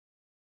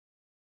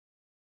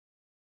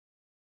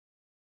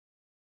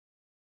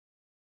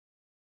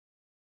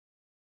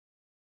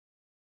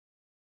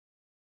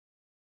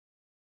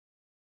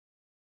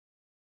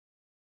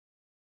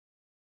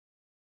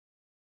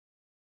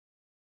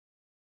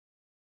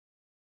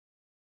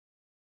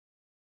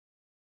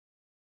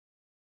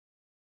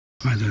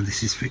I know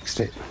this has fixed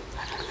it.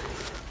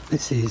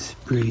 This is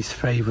BREE's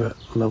favourite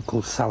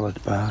local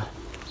salad bar.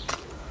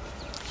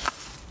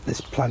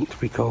 This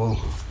plant we call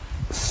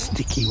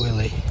Sticky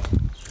Willy.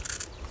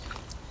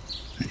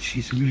 That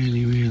she's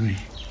really, really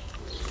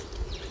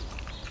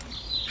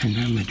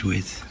enamoured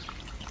with.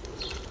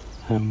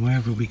 And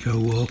wherever we go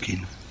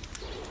walking,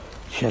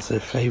 she has her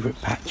favourite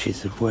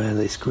patches of where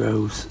this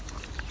grows.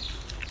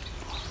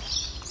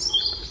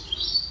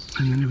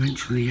 And then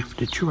eventually you have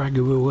to drag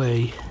her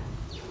away,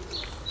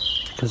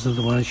 because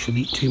otherwise she'll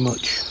eat too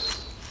much.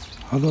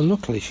 Although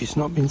luckily she's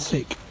not been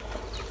sick.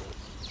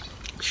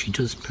 She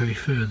does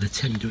prefer the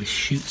tenderest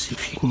shoots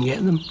if she can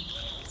get them.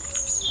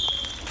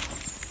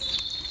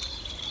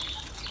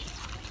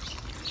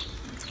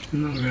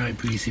 Not right,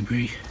 Breezy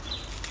Bree.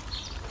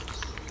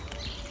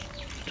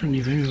 I don't know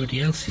if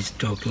anybody else's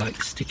dog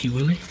likes Sticky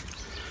Willy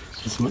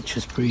as much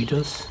as Bree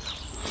does.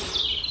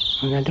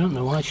 And I don't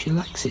know why she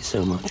likes it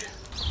so much.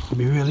 I'd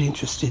be really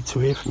interested to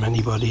hear from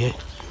anybody,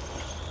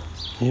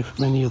 hear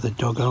from any other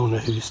dog owner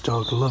whose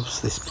dog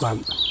loves this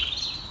plant.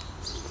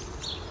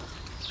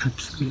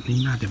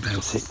 Absolutely mad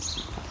about it.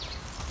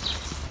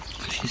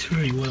 She's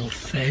very well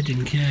fed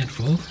and cared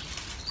for,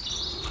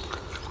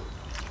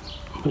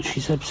 but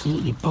she's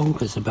absolutely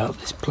bonkers about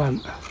this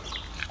plant.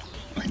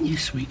 Aren't you,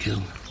 sweet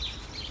girl?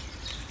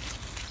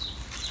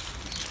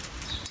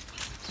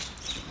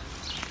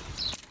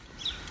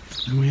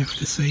 And we have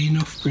to say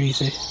enough,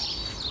 Breezy.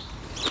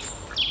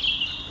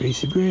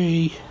 Breezy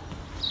Bree.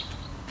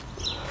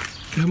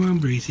 Come on,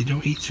 Breezy,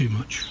 don't eat too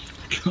much.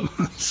 Come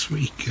on,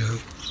 sweet girl.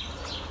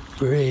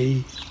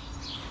 Bree.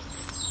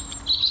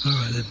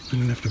 Alright then, I'm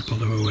going to have to pull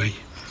her away.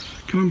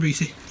 Come on,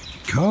 Breezy.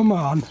 Come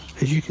on.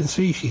 As you can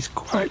see, she's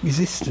quite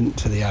resistant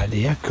to the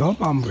idea. Come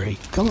on, Bree.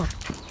 Come on.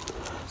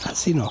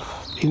 That's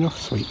enough. Enough,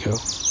 sweet girl.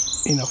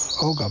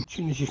 Enough. All gone. As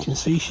soon as you can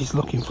see, she's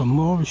looking for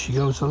more as she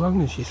goes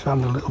along, and she's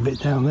found a little bit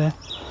down there.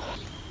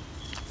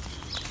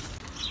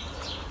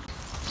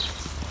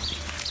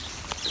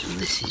 And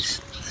this is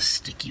the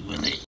Sticky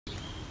Willy.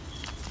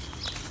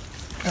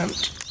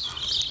 And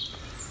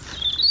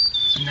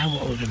now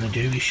what we're going to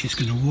do is she's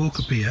going to walk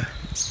up here,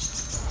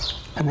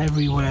 and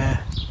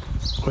everywhere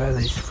where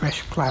there's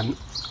fresh plant,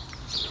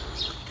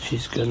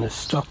 she's going to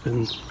stop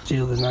and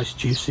steal the nice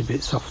juicy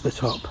bits off the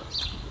top.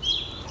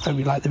 Hope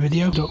you liked the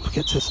video. Don't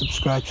forget to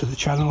subscribe to the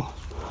channel.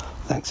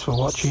 Thanks for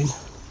watching.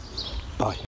 Bye.